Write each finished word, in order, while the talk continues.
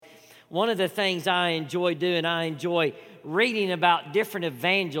one of the things I enjoy doing, I enjoy reading about different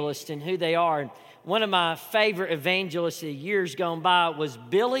evangelists and who they are. And one of my favorite evangelists of years gone by was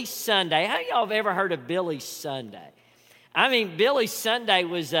Billy Sunday. How y'all have ever heard of Billy Sunday? I mean, Billy Sunday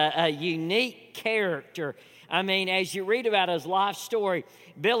was a unique character. I mean, as you read about his life story,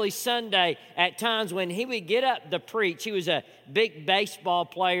 Billy Sunday, at times when he would get up to preach, he was a big baseball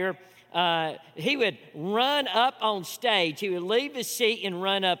player. He would run up on stage. He would leave his seat and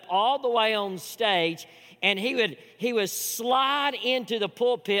run up all the way on stage. And he would slide into the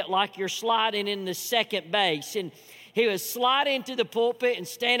pulpit like you're sliding in the second base. And he would slide into the pulpit and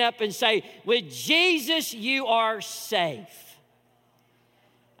stand up and say, "With Jesus, you are safe."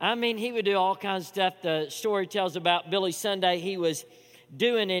 I mean, he would do all kinds of stuff. The story tells about Billy Sunday. He was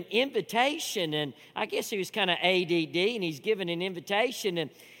doing an invitation, and I guess he was kind of ADD, and he's giving an invitation, and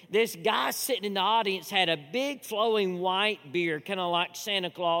this guy sitting in the audience had a big flowing white beard, kind of like Santa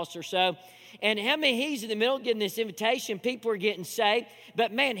Claus or so. And he's in the middle getting this invitation. People are getting saved.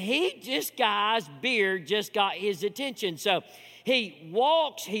 But man, this guy's beard just got his attention. So he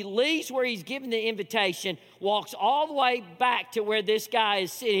leaves where he's giving the invitation, walks all the way back to where this guy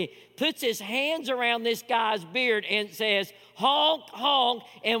is sitting, puts his hands around this guy's beard and says, "Honk, honk,"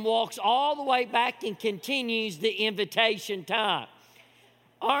 and walks all the way back and continues the invitation time.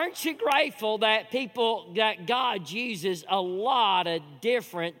 Aren't you grateful that God uses a lot of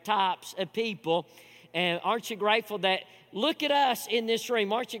different types of people? And aren't you grateful that, look at us in this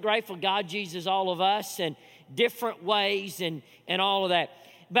room, aren't you grateful God uses all of us in different ways and all of that?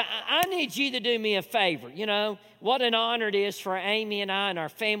 But I need you to do me a favor. You know, what an honor it is for Amy and I and our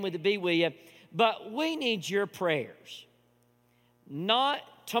family to be with you. But we need your prayers. Not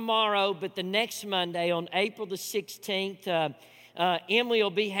tomorrow, but the next Monday on April the 16th. Emily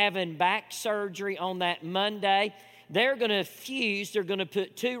will be having back surgery on that Monday. They're going to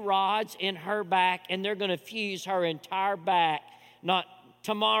put 2 rods in her back, and they're going to fuse her entire back, not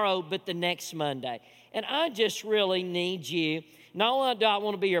tomorrow, but the next Monday. And I just really need you. Not only do I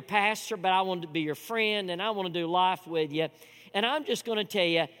want to be your pastor, but I want to be your friend, and I want to do life with you. And I'm just going to tell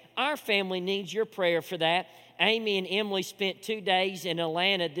you, our family needs your prayer for that. Amy and Emily spent 2 days in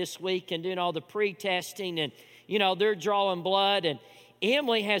Atlanta this week and doing all the pre-testing, and you know, they're drawing blood, and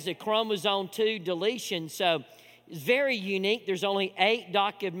Emily has a chromosome 2 deletion, so it's very unique. There's only 8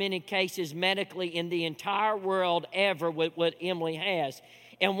 documented cases medically in the entire world ever with what Emily has.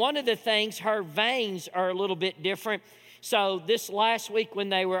 And one of the things, her veins are a little bit different. So this last week when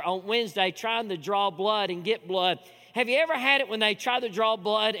they were on Wednesday trying to draw blood and get blood, have you ever had it when they try to draw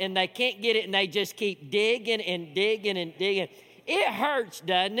blood and they can't get it and they just keep digging and digging and digging? It hurts,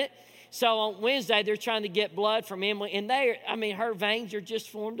 doesn't it? So on Wednesday, they're trying to get blood from Emily, and her veins are just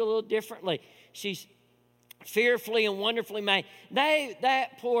formed a little differently. She's fearfully and wonderfully made.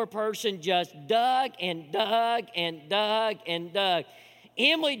 That poor person just dug and dug and dug and dug.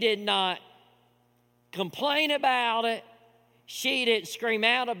 Emily did not complain about it. She didn't scream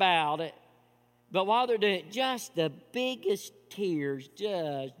out about it. But while they're doing it, just the biggest tears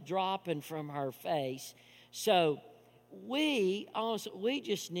just dropping from her face. So we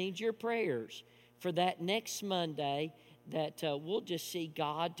just need your prayers for that next Monday, that we'll just see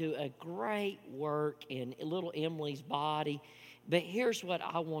God do a great work in little Emily's body. But here's what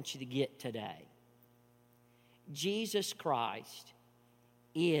I want you to get today. Jesus Christ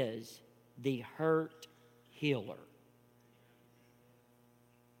is the hurt healer.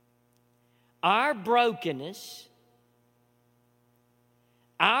 Our brokenness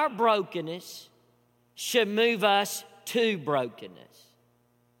should move us to brokenness.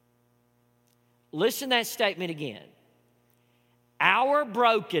 Listen to that statement again. Our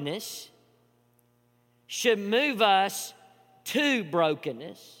brokenness should move us to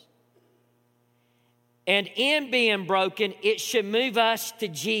brokenness. And in being broken, it should move us to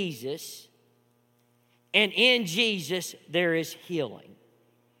Jesus. And in Jesus, there is healing.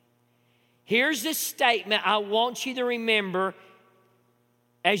 Here's the statement I want you to remember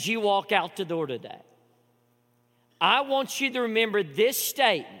as you walk out the door today. I want you to remember this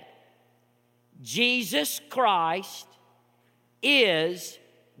statement. Jesus Christ is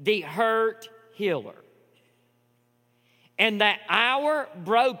the hurt healer. And that our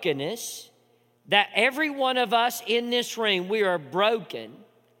brokenness, that every one of us in this room, we are broken.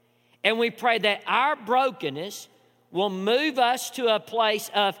 And we pray that our brokenness will move us to a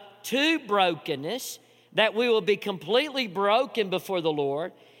place of to brokenness, that we will be completely broken before the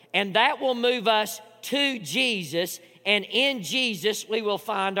Lord, and that will move us to Jesus, and in Jesus we will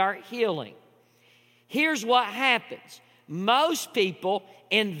find our healing. Here's what happens. Most people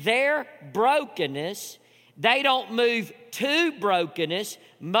in their brokenness, They don't move to brokenness.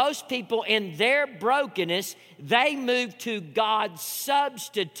 Most people in their brokenness, they move to God's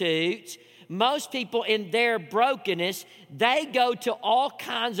substitutes. Most people in their brokenness, they go to all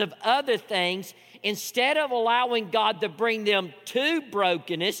kinds of other things instead of allowing God to bring them to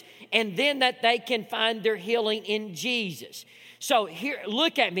brokenness, and then that they can find their healing in Jesus. So here,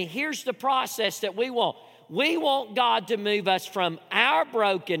 look at me. Here's the process that we want. We want God to move us from our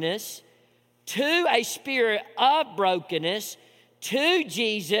brokenness to a spirit of brokenness, to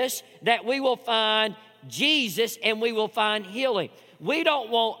Jesus, that we will find Jesus and we will find healing. We don't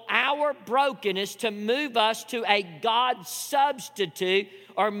want our brokenness to move us to a God substitute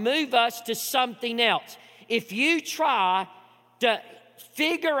or move us to something else. If you try to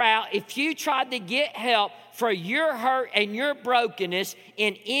figure out, if you try to get help for your hurt and your brokenness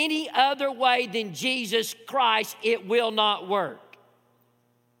in any other way than Jesus Christ, it will not work.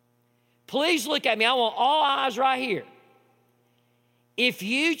 Please look at me. I want all eyes right here. If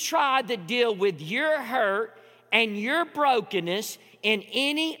you try to deal with your hurt and your brokenness in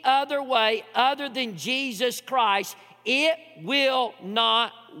any other way other than Jesus Christ, it will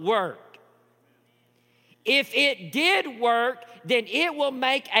not work. If it did work, then it will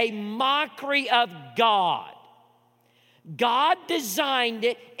make a mockery of God. God designed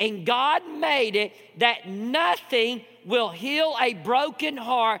it and God made it that nothing will heal a broken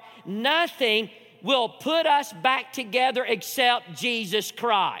heart. Nothing will put us back together except Jesus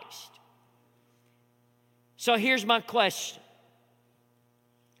Christ. So here's my question.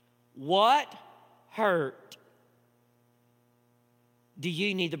 What hurt do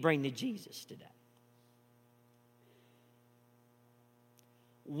you need to bring to Jesus today?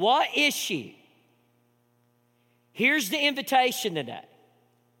 What issue? Here's the invitation today.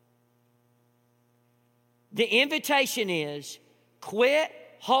 The invitation is quit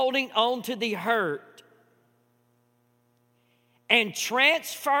holding on to the hurt and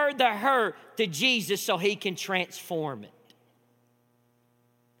transfer the hurt to Jesus so He can transform it.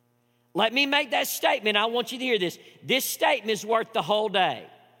 Let me make that statement. I want you to hear this. This statement is worth the whole day.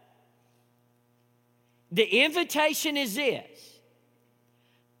 The invitation is this.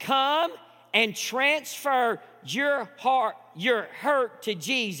 Come and transfer your heart, your hurt to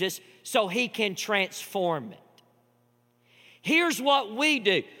Jesus so He can transform it. Here's what we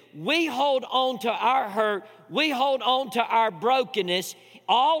do. We hold on to our hurt. We hold on to our brokenness.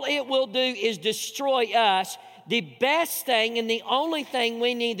 All it will do is destroy us. The best thing and the only thing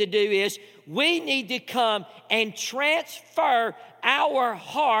we need to do is we need to come and transfer our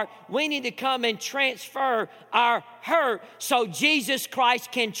heart. We need to come and transfer our hurt so Jesus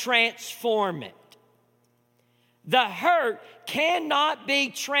Christ can transform it. The hurt cannot be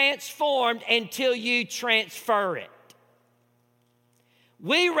transformed until you transfer it.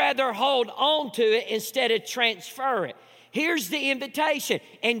 We rather hold on to it instead of transfer it. Here's the invitation.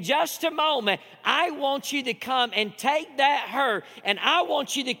 In just a moment, I want you to come and take that hurt, and I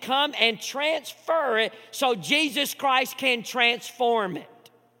want you to come and transfer it so Jesus Christ can transform it.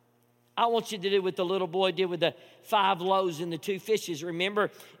 I want you to do what the little boy did with the 5 loaves and the 2 fishes. Remember,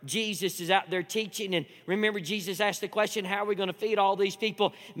 Jesus is out there teaching, and remember, Jesus asked the question, how are we going to feed all these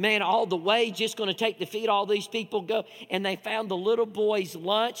people? Man, all the wage it's going to take to feed all these people go. And they found the little boy's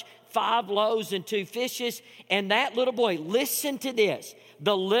lunch, 5 loaves and 2 fishes. And that little boy, listen to this.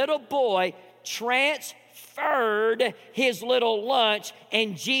 The little boy transferred his little lunch,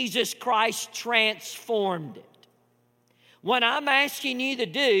 and Jesus Christ transformed it. What I'm asking you to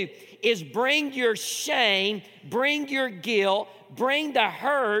do is bring your shame, bring your guilt, bring the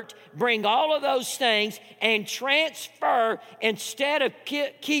hurt, bring all of those things and transfer, instead of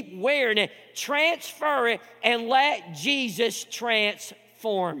keep wearing it, transfer it and let Jesus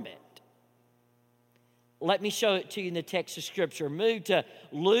transform it. Let me show it to you in the text of Scripture. Move to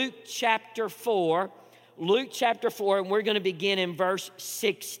Luke chapter 4. Luke chapter 4, and we're going to begin in verse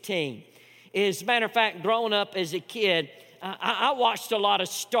 16. As a matter of fact, growing up as a kid, I watched a lot of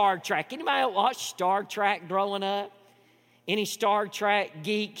Star Trek. Anybody watch Star Trek growing up? Any Star Trek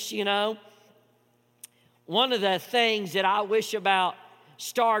geeks, you know? One of the things that I wish about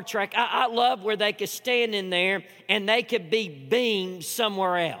Star Trek, I love where they could stand in there and they could be beamed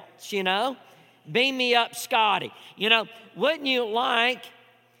somewhere else, you know? Beam me up, Scotty. You know, wouldn't you like,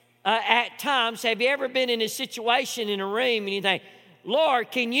 at times, have you ever been in a situation in a room and you think,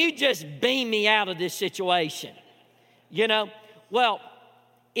 Lord, can you just beam me out of this situation? You know, well,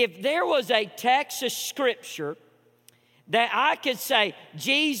 if there was a text of Scripture that I could say,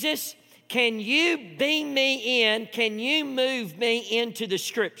 Jesus, can you beam me in? Can you move me into the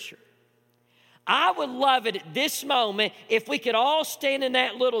Scripture? I would love it at this moment if we could all stand in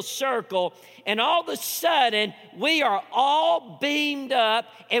that little circle and all of a sudden we are all beamed up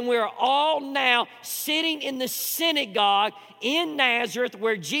and we're all now sitting in the synagogue in Nazareth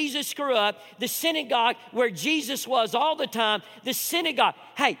where Jesus grew up, the synagogue where Jesus was all the time, the synagogue.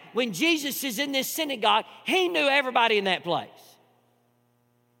 Hey, when Jesus is in this synagogue, he knew everybody in that place.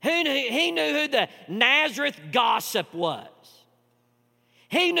 He knew who the Nazareth gossip was.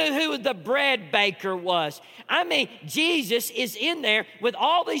 He knew who the bread baker was. I mean, Jesus is in there with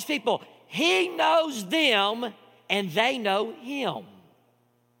all these people. He knows them and they know him.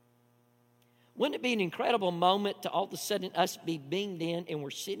 Wouldn't it be an incredible moment to all of a sudden us be beamed in and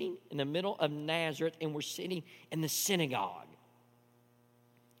we're sitting in the middle of Nazareth and we're sitting in the synagogue?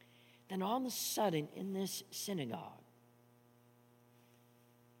 Then all of a sudden in this synagogue,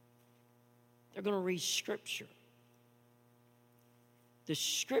 they're going to read Scripture. The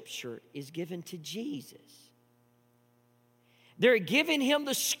Scripture is given to Jesus. They're giving him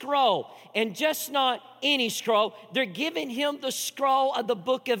the scroll, and just not any scroll. They're giving him the scroll of the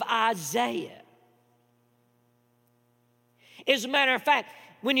book of Isaiah. As a matter of fact,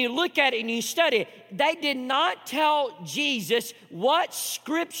 when you look at it and you study it, they did not tell Jesus what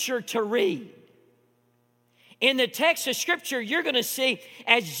Scripture to read. In the text of Scripture, you're going to see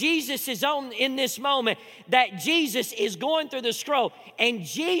as Jesus is on in this moment that Jesus is going through the scroll and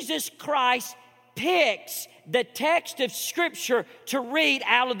Jesus Christ picks the text of Scripture to read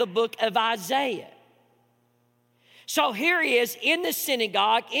out of the book of Isaiah. So here he is in the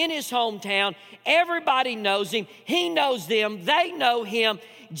synagogue, in his hometown. Everybody knows him. He knows them. They know him.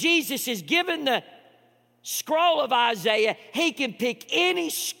 Jesus is given the scroll of Isaiah. He can pick any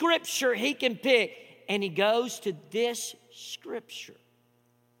Scripture he can pick. And he goes to this Scripture.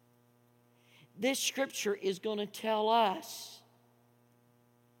 This Scripture is going to tell us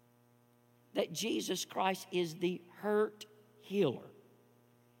that Jesus Christ is the hurt healer.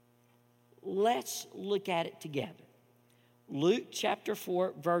 Let's look at it together. Luke chapter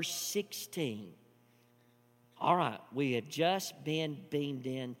 4, verse 16. All right, we have just been beamed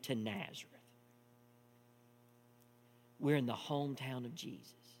into Nazareth. We're in the hometown of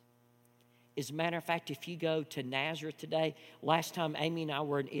Jesus. As a matter of fact, if you go to Nazareth today, last time Amy and I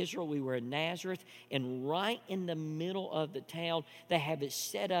were in Israel, we were in Nazareth, and right in the middle of the town, they have it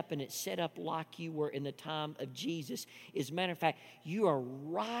set up, and it's set up like you were in the time of Jesus. As a matter of fact, you are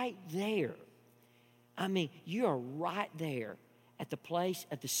right there. I mean, you are right there at the place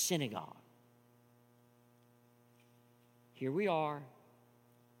at the synagogue. Here we are,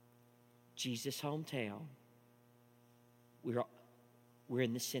 Jesus' hometown. We're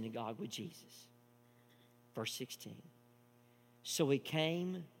in the synagogue with Jesus. Verse 16. So he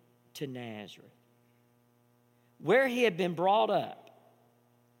came to Nazareth, where he had been brought up.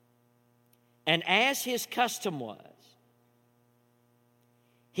 And as his custom was,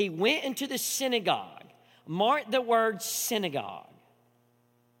 he went into the synagogue. Mark the word synagogue.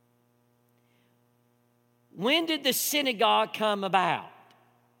 When did the synagogue come about?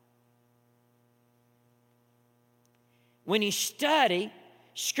 When you study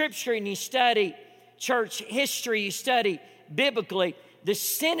Scripture and you study church history, you study biblically, the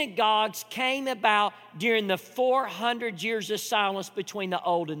synagogues came about during the 400 years of silence between the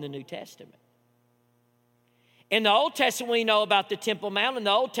Old and the New Testament. In the Old Testament, we know about the Temple Mount. In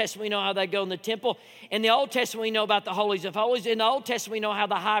the Old Testament, we know how they go in the temple. In the Old Testament, we know about the Holies of Holies. In the Old Testament, we know how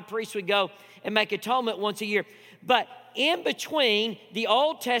the high priest would go and make atonement once a year. But in between the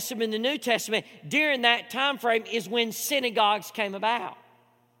Old Testament and the New Testament, during that time frame is when synagogues came about.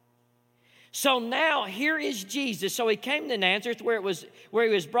 So now here is Jesus. So he came to Nazareth where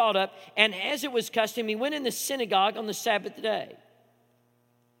he was brought up, and as it was custom, he went in the synagogue on the Sabbath day.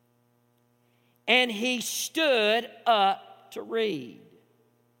 And he stood up to read.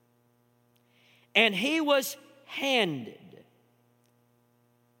 And he was handed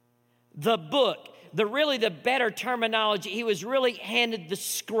the book. The better terminology, he was really handed the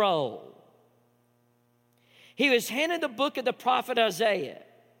scroll. He was handed the book of the prophet Isaiah.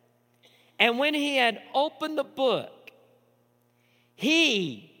 And when he had opened the book,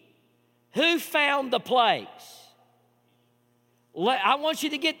 who found the place? I want you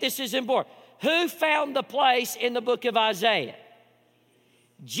to get this is important. Who found the place in the book of Isaiah?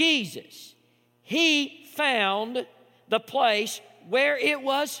 Jesus. He found the place where it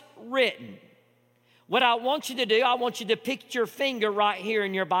was written. What I want you to do, I want you to pick your finger right here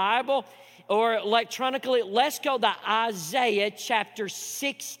in your Bible or electronically. Let's go to Isaiah chapter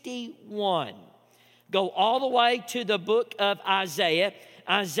 61. Go all the way to the book of Isaiah,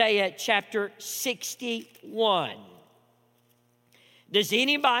 Isaiah chapter 61. Does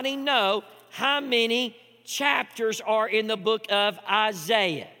anybody know how many chapters are in the book of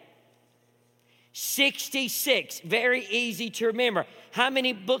Isaiah? 66. Very easy to remember. How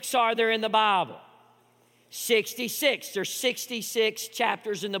many books are there in the Bible? 66. There's 66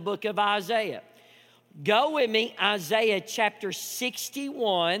 chapters in the book of Isaiah. Go with me, Isaiah chapter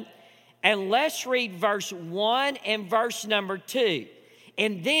 61, and let's read verse 1 and verse number 2.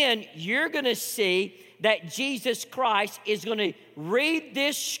 And then you're going to see that Jesus Christ is going to read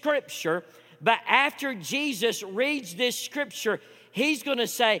this scripture, but after Jesus reads this scripture, he's going to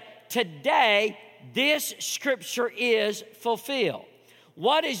say, today this scripture is fulfilled.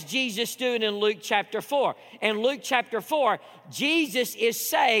 What is Jesus doing in Luke chapter 4? In Luke chapter 4, Jesus is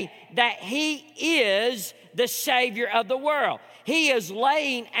saying that he is the Savior of the world. He is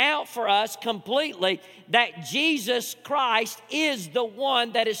laying out for us completely that Jesus Christ is the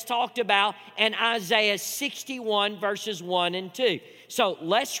one that is talked about in Isaiah 61 verses 1 and 2. So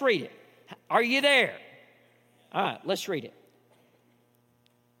let's read it. Are you there? All right, let's read it.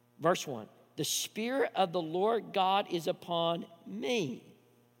 Verse 1. The Spirit of the Lord God is upon me,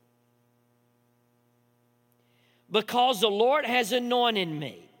 because the Lord has anointed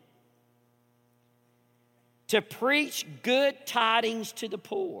me to preach good tidings to the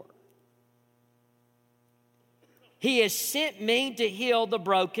poor. He has sent me to heal the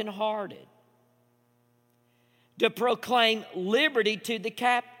brokenhearted, to proclaim liberty to the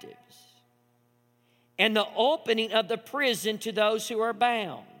captives, and the opening of the prison to those who are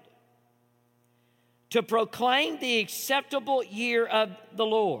bound, to proclaim the acceptable year of the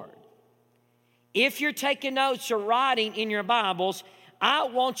Lord. If you're taking notes or writing in your Bibles, I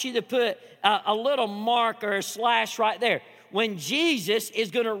want you to put a little mark or a slash right there. When Jesus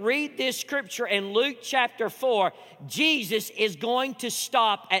is going to read this scripture in Luke chapter 4, Jesus is going to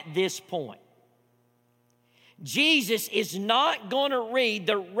stop at this point. Jesus is not going to read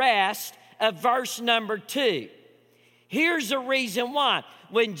the rest of verse number 2. Here's the reason why.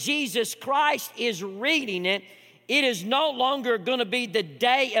 When Jesus Christ is reading it, it is no longer going to be the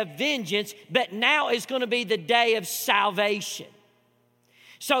day of vengeance, but now it's going to be the day of salvation.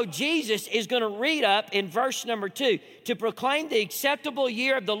 So Jesus is going to read up in verse number 2 to proclaim the acceptable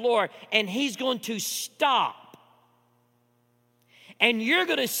year of the Lord, and he's going to stop. And you're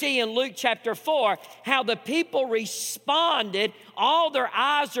going to see in Luke chapter 4 how the people responded. All their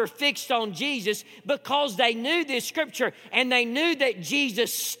eyes are fixed on Jesus because they knew this scripture and they knew that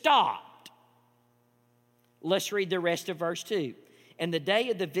Jesus stopped. Let's read the rest of verse 2. And the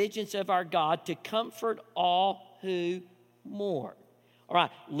day of the vengeance of our God to comfort all who mourn. All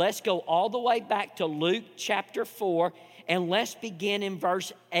right, let's go all the way back to Luke chapter 4 and let's begin in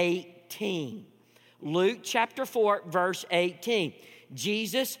verse 18. Luke chapter 4, verse 18.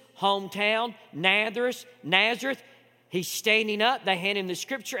 Jesus, hometown, Nazareth. He's standing up. They hand him the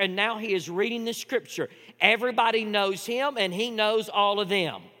scripture, and now he is reading the scripture. Everybody knows him, and he knows all of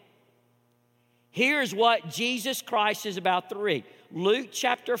them. Here's what Jesus Christ is about to read. Luke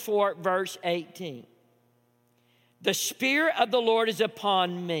chapter 4, verse 18. The Spirit of the Lord is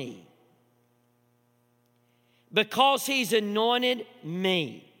upon me, because he's anointed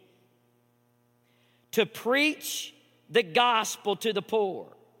me to preach the gospel to the poor.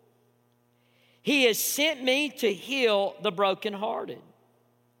 He has sent me to heal the brokenhearted,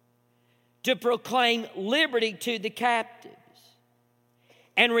 to proclaim liberty to the captives,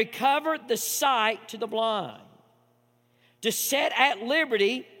 and recover the sight to the blind, to set at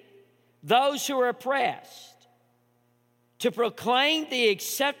liberty those who are oppressed, to proclaim the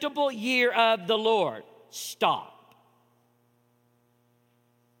acceptable year of the Lord. Stop.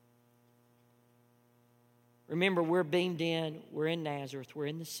 Remember, we're beamed in, we're in Nazareth, we're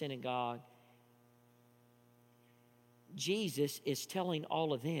in the synagogue. Jesus is telling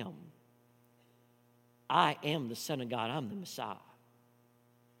all of them, I am the Son of God, I'm the Messiah.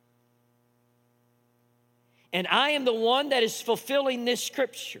 And I am the one that is fulfilling this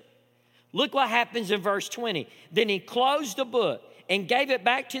scripture. Look what happens in verse 20. Then he closed the book and gave it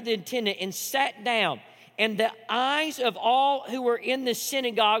back to the attendant and sat down. And the eyes of all who were in the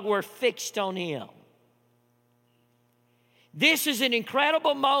synagogue were fixed on him. This is an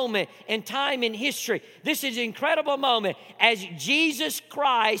incredible moment in time in history. This is an incredible moment as Jesus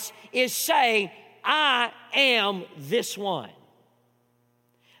Christ is saying, I am this one.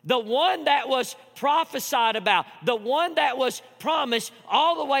 The one that was prophesied about, the one that was promised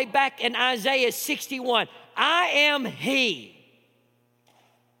all the way back in Isaiah 61. I am he.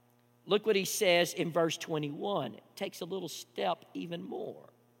 Look what he says in verse 21. It takes a little step even more.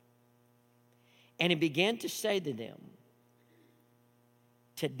 And he began to say to them,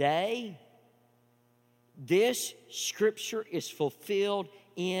 today, this scripture is fulfilled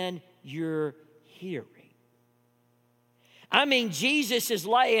in your hearing. I mean, Jesus is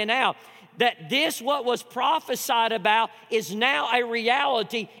laying out that this, what was prophesied about, is now a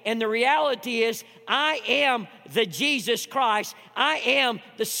reality. And the reality is, I am the Jesus Christ. I am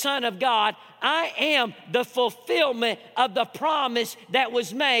the Son of God. I am the fulfillment of the promise that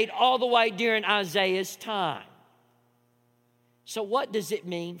was made all the way during Isaiah's time. So what does it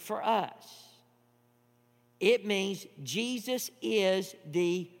mean for us? It means Jesus is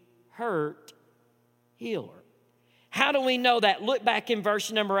the hurt healer. How do we know that? Look back in verse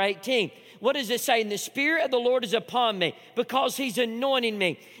number 18. What does it say? And the Spirit of the Lord is upon me because He's anointing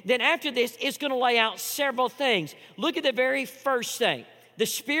me. Then after this, it's going to lay out several things. Look at the very first thing. The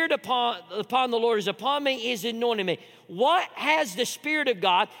Spirit upon the Lord is upon me, is anointing me. What has the Spirit of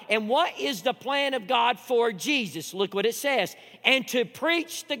God and what is the plan of God for Jesus? Look what it says. And to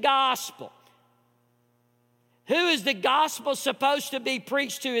preach the gospel. Who is the gospel supposed to be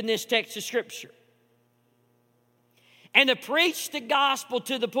preached to in this text of Scripture? And to preach the gospel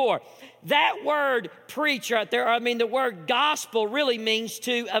to the poor. That word preach right there, the word gospel really means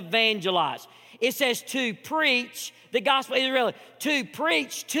to evangelize. It says to preach the gospel. Really, to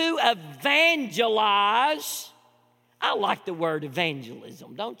preach, to evangelize. I like the word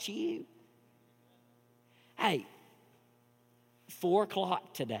evangelism, don't you? Hey, 4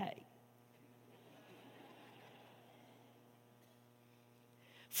 o'clock today.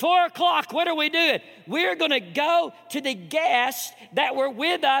 4 o'clock, what are we doing? We're going to go to the guests that were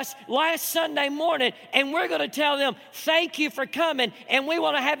with us last Sunday morning, and we're going to tell them, thank you for coming, and we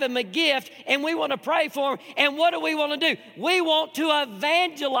want to have them a gift, and we want to pray for them. And what do we want to do? We want to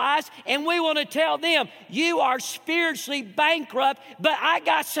evangelize, and we want to tell them, you are spiritually bankrupt, but I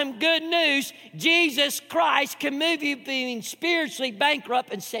got some good news. Jesus Christ can move you being spiritually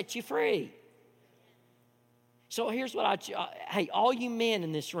bankrupt and set you free. So here's what hey, all you men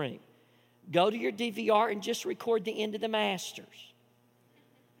in this room, go to your DVR and just record the end of the Masters.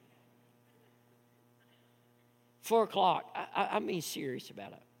 4 o'clock, I'm being serious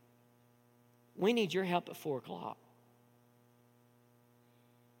about it. We need your help at 4 o'clock.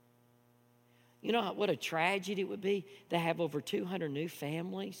 You know what a tragedy it would be to have over 200 new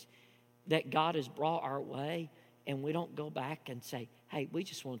families that God has brought our way, and we don't go back and say, hey, we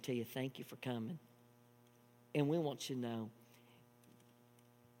just want to tell you thank you for coming. And we want you to know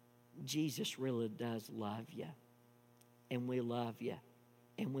Jesus really does love you. And we love you.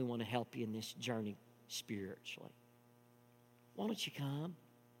 And we want to help you in this journey spiritually. Why don't you come?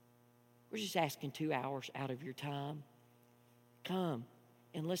 We're just asking 2 hours out of your time. Come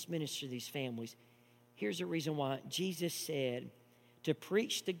and let's minister to these families. Here's the reason why. Jesus said to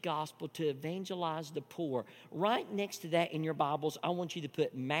preach the gospel, to evangelize the poor. Right next to that in your Bibles, I want you to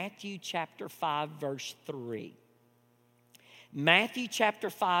put Matthew chapter 5, verse 3. Matthew chapter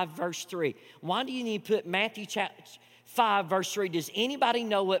 5, verse 3. Why do you need to put Matthew chapter 5, verse 3? Does anybody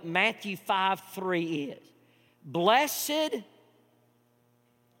know what Matthew 5, 3 is? Blessed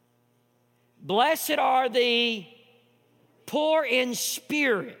are the poor in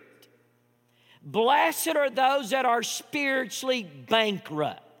spirit. Blessed are those that are spiritually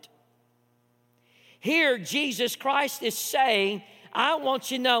bankrupt. Here, Jesus Christ is saying, I want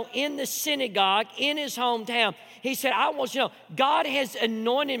you to know in the synagogue, in his hometown, he said, I want you to know God has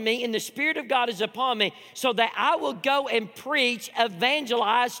anointed me and the Spirit of God is upon me so that I will go and preach,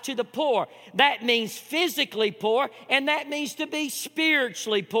 evangelize to the poor. That means physically poor, and that means to be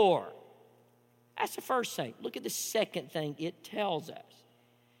spiritually poor. That's the first thing. Look at the second thing it tells us.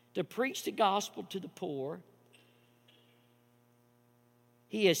 To preach the gospel to the poor.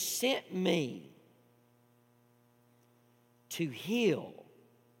 He has sent me to heal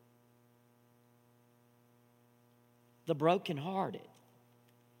the brokenhearted.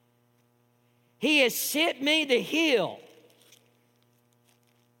 He has sent me to heal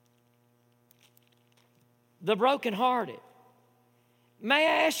the brokenhearted. May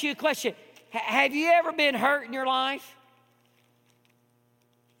I ask you a question? Have you ever been hurt in your life?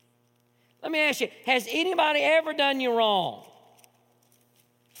 Let me ask you, has anybody ever done you wrong?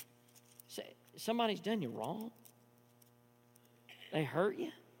 Somebody's done you wrong? They hurt you?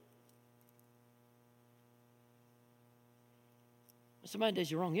 When somebody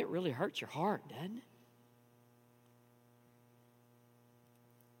does you wrong, it really hurts your heart, doesn't it?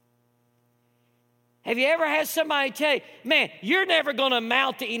 Have you ever had somebody tell you, man, you're never going to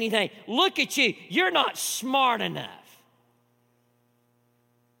amount to anything. Look at you. You're not smart enough.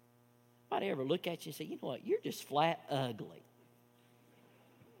 Anybody ever look at you and say, you know what, you're just flat ugly.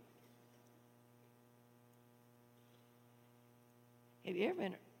 Have you ever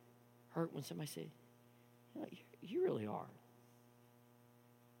been hurt when somebody said, you know, you really are.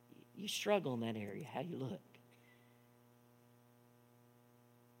 You struggle in that area, how you look.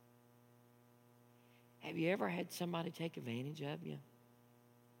 Have you ever had somebody take advantage of you?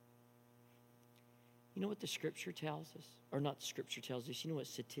 You know what the Scripture tells us? Or not the Scripture tells us. You know what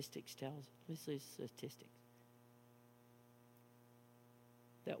statistics tells us? Let's see statistics.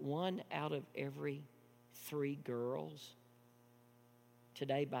 That 1 out of every 3 girls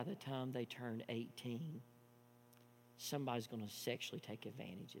today, by the time they turn 18, somebody's going to sexually take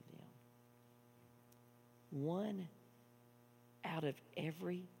advantage of them. 1 out of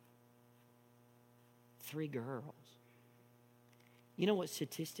every 3 girls. You know what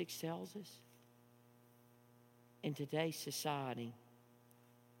statistics tells us? In today's society,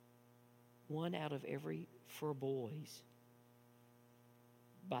 1 out of every 4 boys,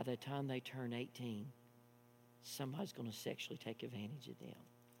 by the time they turn 18, somebody's going to sexually take advantage of them.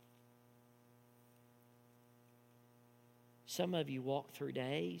 Some of you walk through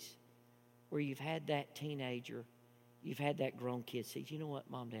days where you've had that teenager, you've had that grown kid say, you know what,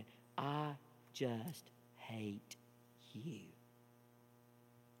 Mom, Dad, I just hate you.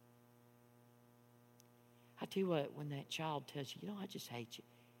 I tell you what, when that child tells you, I just hate you,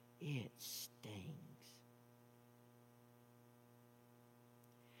 it stings.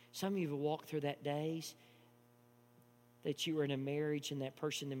 Some of you have walked through that days that you were in a marriage and that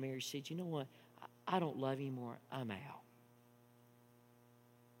person in the marriage said, you know what, I don't love you anymore, I'm out.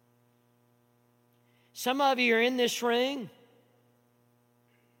 Some of you are in this room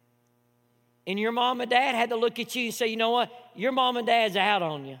and your mom and dad had to look at you and say, you know what, your mom and dad's out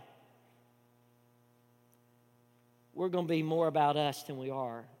on you. We're going to be more about us than we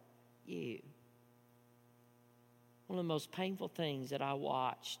are you. One of the most painful things that I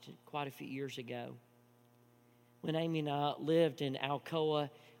watched quite a few years ago, when Amy and I lived in Alcoa,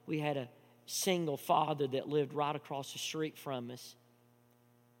 we had a single father that lived right across the street from us.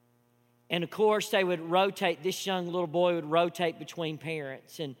 And of course, they would rotate, this young little boy would rotate between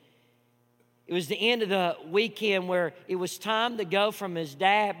parents. And it was the end of the weekend where it was time to go from his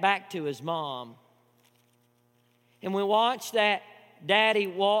dad back to his mom. And we watched that daddy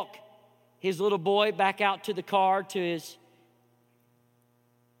walk his little boy back out to the car to his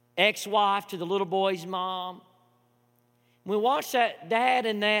ex-wife, to the little boy's mom. We watched that dad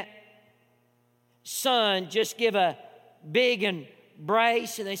and that son just give a big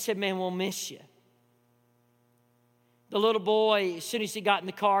embrace, and they said, man, we'll miss you. The little boy, as soon as he got in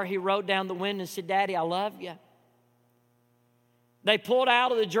the car, he rolled down the window and said, Daddy, I love you. They pulled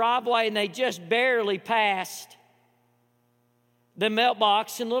out of the driveway and they just barely passed the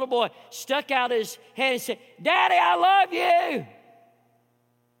mailbox, and the little boy stuck out his head and said, Daddy, I love you.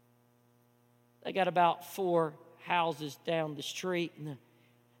 They got about 4 houses down the street, and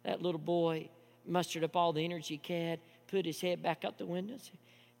that little boy mustered up all the energy he had, put his head back out the window and said,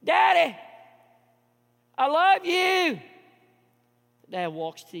 Daddy, I love you. Dad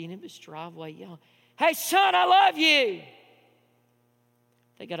walks to the end of his driveway yelling, hey, son, I love you.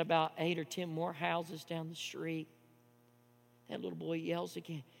 They got about 8 or 10 more houses down the street. That little boy yells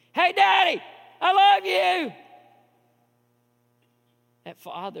again, hey, Daddy, I love you. That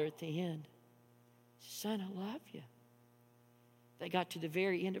father at the end, son, I love you. They got to the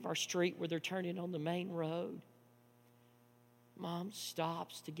very end of our street where they're turning on the main road. Mom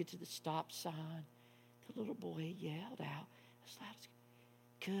stops to get to the stop sign. The little boy yelled out as loud as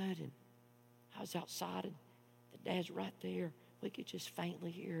could, and I was outside, and the dad's right there. We could just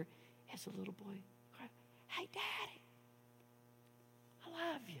faintly hear as the little boy cried, hey, Daddy,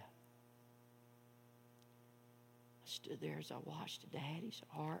 I love you. I stood there as I watched Daddy's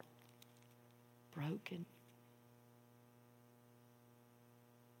heart broken.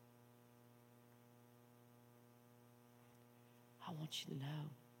 I want you to know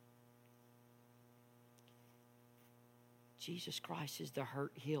Jesus Christ is the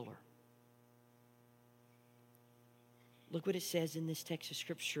hurt healer. Look what it says in this text of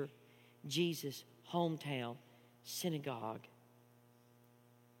Scripture. Jesus' hometown, synagogue.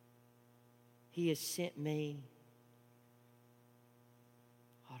 He has sent me.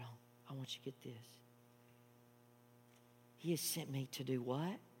 Hold on. I want you to get this. He has sent me to do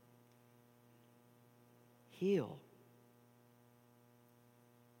what? Heal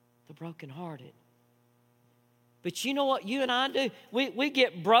the brokenhearted. But you know what you and I do? We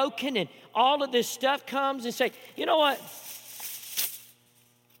get broken and all of this stuff comes and say, you know what?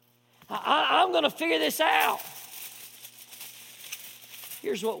 I'm going to figure this out.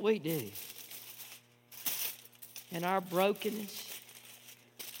 Here's what we do. In our brokenness,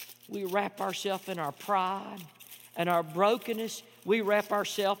 we wrap ourselves in our pride, And our brokenness, we wrap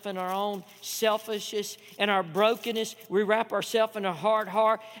ourselves in our own selfishness. And our brokenness, we wrap ourselves in a hard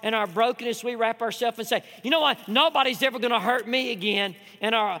heart. And our brokenness, we wrap ourselves and say, you know what? Nobody's ever going to hurt me again.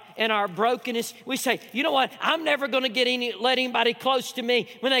 And our brokenness, we say, you know what? I'm never going to let anybody close to me.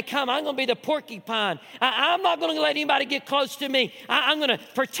 When they come, I'm going to be the porcupine. I'm not going to let anybody get close to me. I'm going to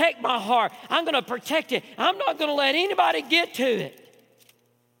protect my heart. I'm going to protect it. I'm not going to let anybody get to it.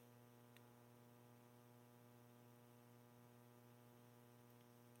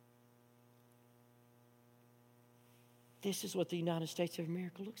 This is what the United States of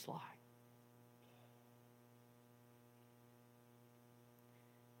America looks like.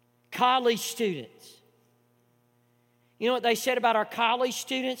 College students. You know what they said about our college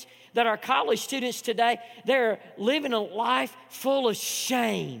students? That our college students today, they're living a life full of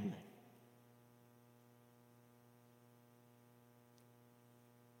shame.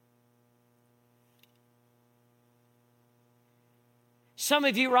 Some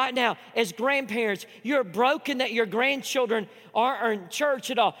of you right now, as grandparents, you're broken that your grandchildren aren't in church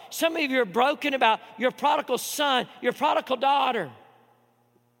at all. Some of you are broken about your prodigal son, your prodigal daughter.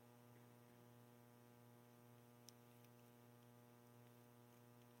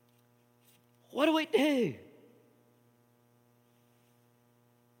 What do we do?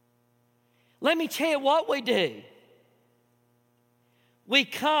 Let me tell you what we do. We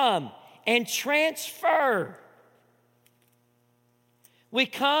come and transfer. We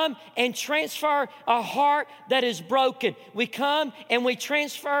come and transfer a heart that is broken. We come and we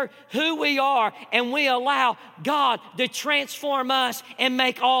transfer who we are, and we allow God to transform us and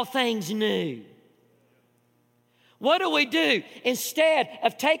make all things new. What do we do? Instead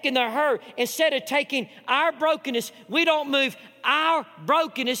of taking the hurt, instead of taking our brokenness, we don't move our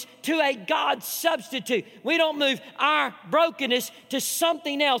brokenness to a God substitute. We don't move our brokenness to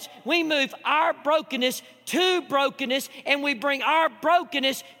something else. We move our brokenness to brokenness, and we bring our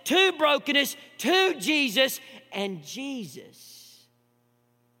brokenness to Jesus, and Jesus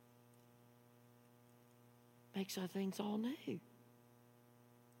makes our things all new.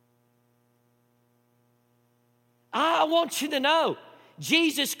 I want you to know,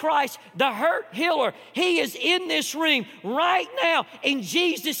 Jesus Christ, the hurt healer, He is in this room right now. And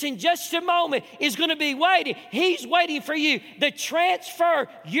Jesus, in just a moment, is going to be waiting. He's waiting for you to transfer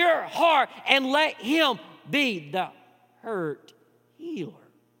your heart and let Him be the hurt healer.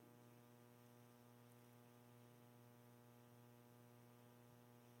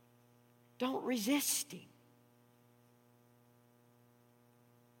 Don't resist Him.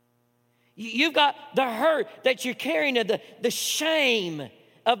 You've got the hurt that you're carrying, the shame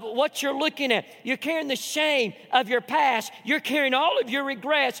of what you're looking at. You're carrying the shame of your past. You're carrying all of your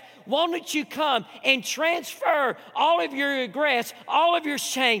regrets. Why don't you come and transfer all of your regrets, all of your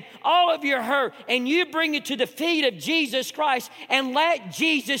shame, all of your hurt, and you bring it to the feet of Jesus Christ and let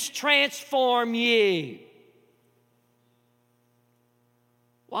Jesus transform you?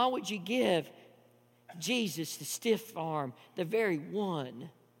 Why would you give Jesus the stiff arm, the very one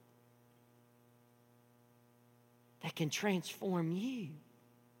that can transform you?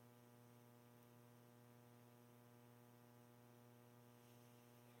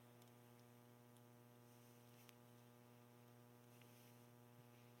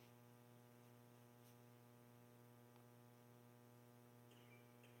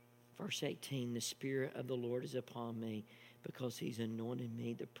 Verse 18, the Spirit of the Lord is upon me because He's anointed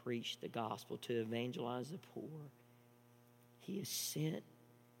me to preach the gospel, to evangelize the poor. He has sent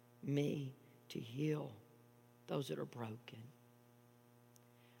me to heal those that are broken.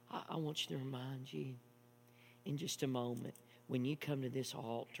 I want you to remind you in just a moment, when you come to this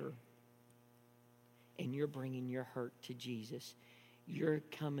altar and you're bringing your hurt to Jesus, you're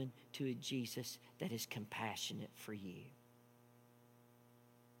coming to a Jesus that is compassionate for you.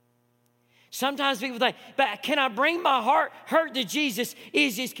 Sometimes people think, but can I bring my hurt to Jesus?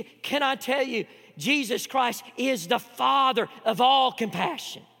 Can I tell you, Jesus Christ is the Father of all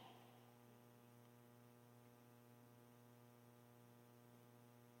compassion.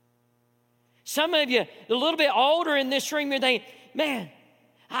 Some of you, a little bit older in this room, you're thinking, man,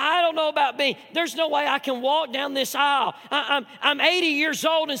 I don't know about me. There's no way I can walk down this aisle. I'm 80 years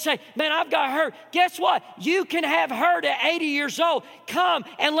old and say, man, I've got hurt. Guess what? You can have hurt at 80 years old. Come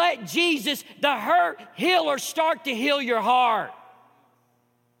and let Jesus, the hurt healer, start to heal your heart.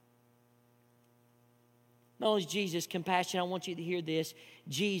 Not only is Jesus compassionate, I want you to hear this.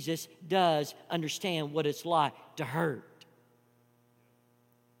 Jesus does understand what it's like to hurt.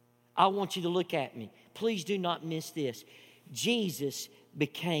 I want you to look at me. Please do not miss this. Jesus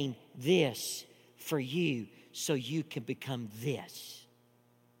became this for you so you can become this.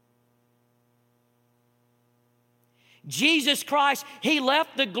 Jesus Christ, He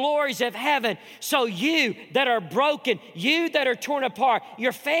left the glories of heaven. So you that are broken, you that are torn apart,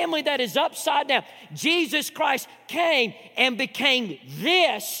 your family that is upside down, Jesus Christ came and became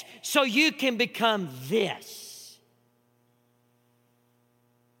this so you can become this.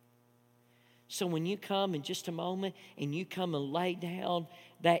 So when you come in just a moment and you come and lay down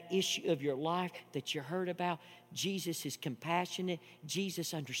that issue of your life that you heard about, Jesus is compassionate.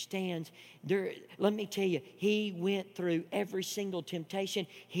 Jesus understands. Let me tell you, He went through every single temptation.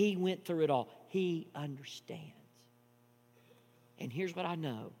 He went through it all. He understands. And here's what I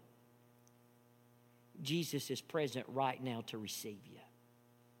know. Jesus is present right now to receive you.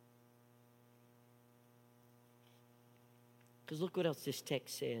 Because look what else this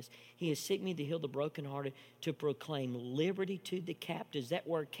text says. He has sent me to heal the brokenhearted, to proclaim liberty to the captives. That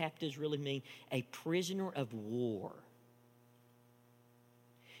word captives really mean a prisoner of war.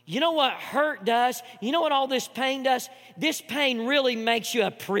 You know what hurt does? You know what all this pain does? This pain really makes you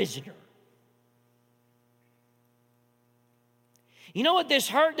a prisoner. You know what this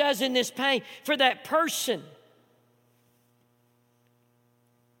hurt does in this pain? For that person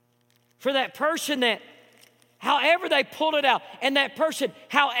that however they pulled it out, and that person,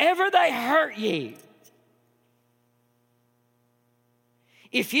 however they hurt you,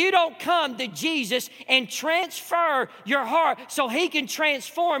 if you don't come to Jesus and transfer your heart so He can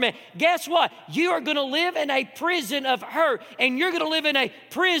transform it, guess what? You are going to live in a prison of hurt, and you're going to live in a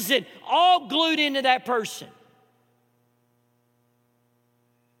prison all glued into that person.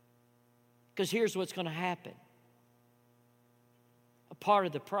 Because here's what's going to happen. Part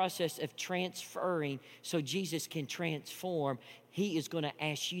of the process of transferring so Jesus can transform, He is going to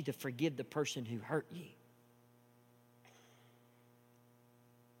ask you to forgive the person who hurt you.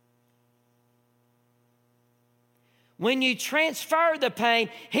 When you transfer the pain,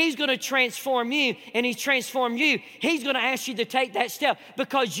 He's going to transform you, and He's transformed you. He's going to ask you to take that step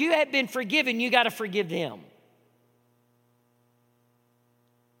because you have been forgiven. You got to forgive them.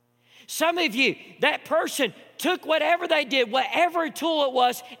 Some of you, that person took whatever they did, whatever tool it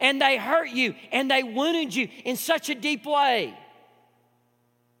was, and they hurt you and they wounded you in such a deep way.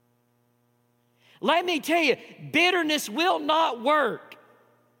 Let me tell you, bitterness will not work.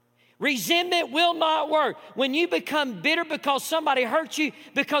 Resentment will not work. When you become bitter because somebody hurt you,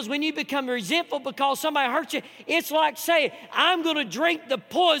 because when you become resentful because somebody hurt you, it's like saying, I'm going to drink the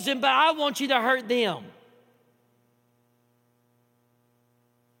poison, but I want you to hurt them.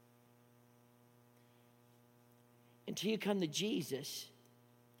 Until you come to Jesus,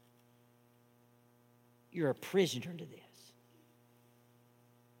 you're a prisoner to this.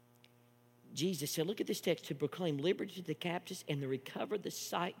 Jesus said, look at this text, to proclaim liberty to the captives and to recover the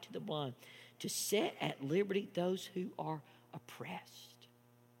sight to the blind, to set at liberty those who are oppressed.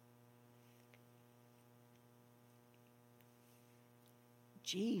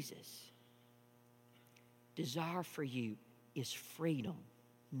 Jesus' desire for you is freedom,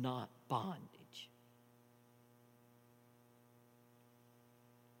 not bondage.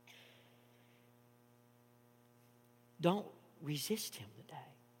 Don't resist Him today.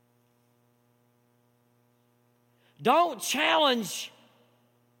 Don't challenge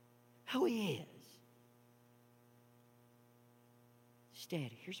who He is. Instead,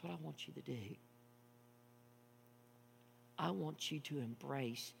 here's what I want you to do. I want you to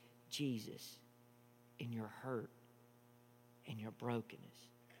embrace Jesus in your hurt and your brokenness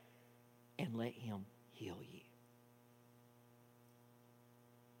and let Him heal you.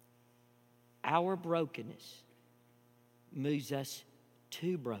 Our brokenness moves us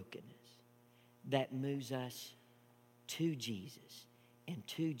to brokenness. That moves us to Jesus. And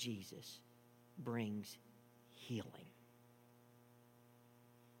to Jesus brings healing.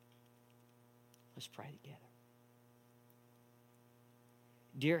 Let's pray together.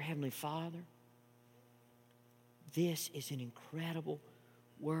 Dear Heavenly Father, this is an incredible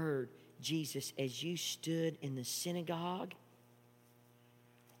word, Jesus, as you stood in the synagogue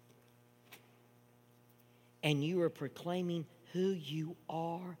and you were proclaiming who you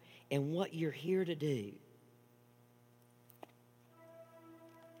are and what you're here to do.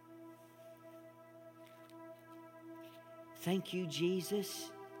 Thank you, Jesus,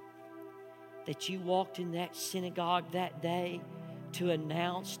 that you walked in that synagogue that day to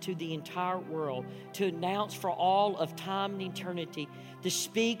announce to the entire world, to announce for all of time and eternity, to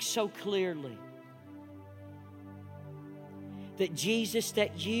speak so clearly that Jesus,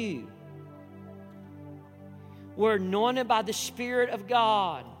 that you were anointed by the Spirit of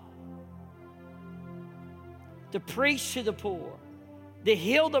God to preach to the poor, to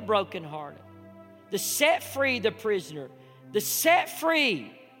heal the brokenhearted, to set free the prisoner, to set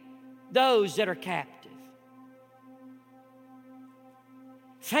free those that are captive.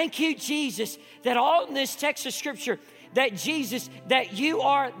 Thank you, Jesus, that all in this text of Scripture, that Jesus, that you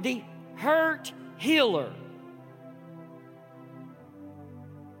are the hurt healer.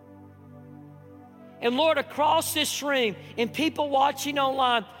 And Lord, across this room and people watching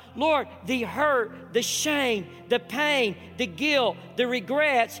online, Lord, the hurt, the shame, the pain, the guilt, the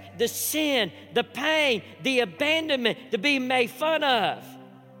regrets, the sin, the pain, the abandonment, the being made fun of.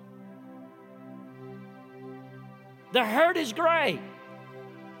 The hurt is great.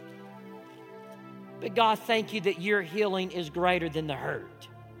 But God, thank you that your healing is greater than the hurt.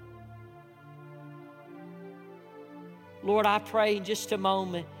 Lord, I pray in just a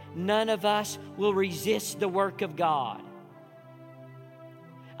moment, none of us will resist the work of God.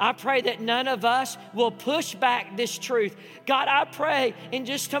 I pray that none of us will push back this truth. God, I pray in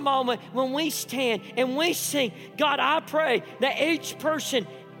just a moment when we stand and we sing, God, I pray that each person,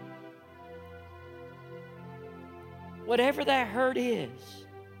 whatever that hurt is,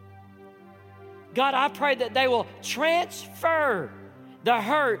 God, I pray that they will transfer the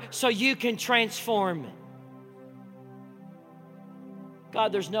hurt so you can transform it.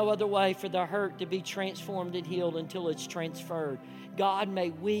 God, there's no other way for the hurt to be transformed and healed until it's transferred. God,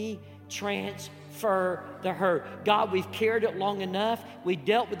 may we transfer the hurt. God, we've carried it long enough. We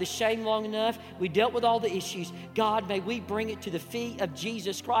dealt with the shame long enough. We dealt with all the issues. God, may we bring it to the feet of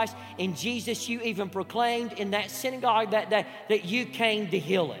Jesus Christ. And Jesus, you even proclaimed in that synagogue that day that you came to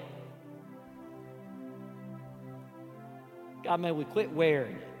heal it. God, may we quit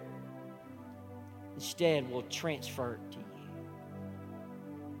wearing it. Instead, we'll transfer it to you.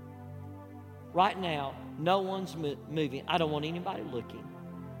 Right now, no one's moving. I don't want anybody looking.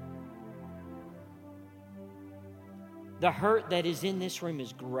 The hurt that is in this room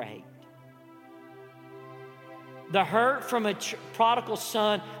is great. The hurt from a prodigal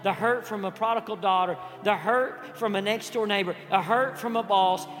son, the hurt from a prodigal daughter, the hurt from a next door neighbor, a hurt from a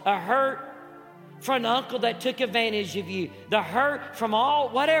boss, a hurt from an uncle that took advantage of you, the hurt from all,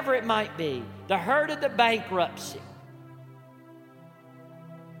 whatever it might be, the hurt of the bankruptcy.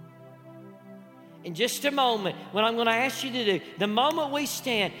 In just a moment, what I'm going to ask you to do, the moment we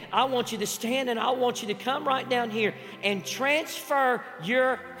stand, I want you to stand and I want you to come right down here and transfer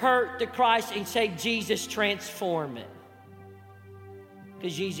your hurt to Christ and say, Jesus, transform it.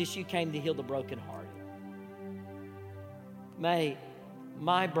 Because Jesus, you came to heal the brokenhearted. May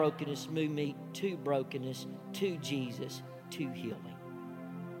my brokenness move me to brokenness, to Jesus, to healing.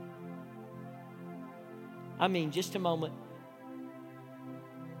 I mean, just a moment.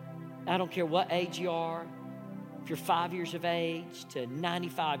 I don't care what age you are, if you're 5 years of age to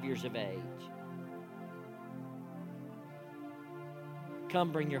 95 years of age.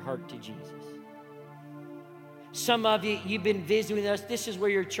 Come bring your hurt to Jesus. Some of you, you've been visiting with us. This is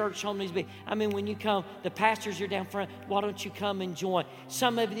where your church home needs to be. I mean, when you come, the pastors are down front. Why don't you come and join?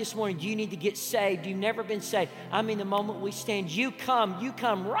 Some of you this morning, you need to get saved. You've never been saved. I mean, the moment we stand, you come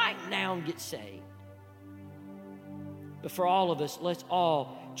right now and get saved. But for all of us, let's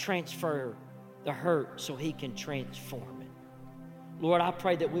all transfer the hurt so he can transform it. Lord, I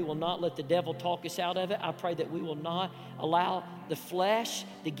pray that we will not let the devil talk us out of it. I pray that we will not allow the flesh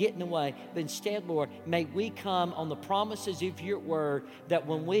to get in the way. But instead, Lord, may we come on the promises of your word that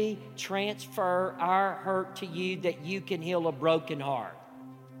when we transfer our hurt to you, that you can heal a broken heart.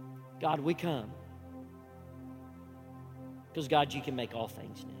 God, we come. Because, God, you can make all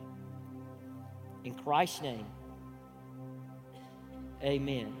things new. In Christ's name,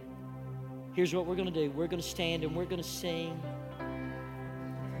 amen. Here's what we're going to do. We're going to stand and we're going to sing.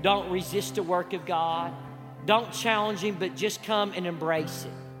 Don't resist the work of God. Don't challenge him, but just come and embrace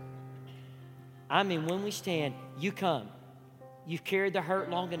it. I mean, when we stand, you come. You've carried the hurt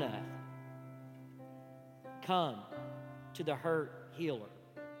long enough. Come to the hurt healer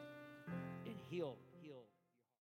and heal.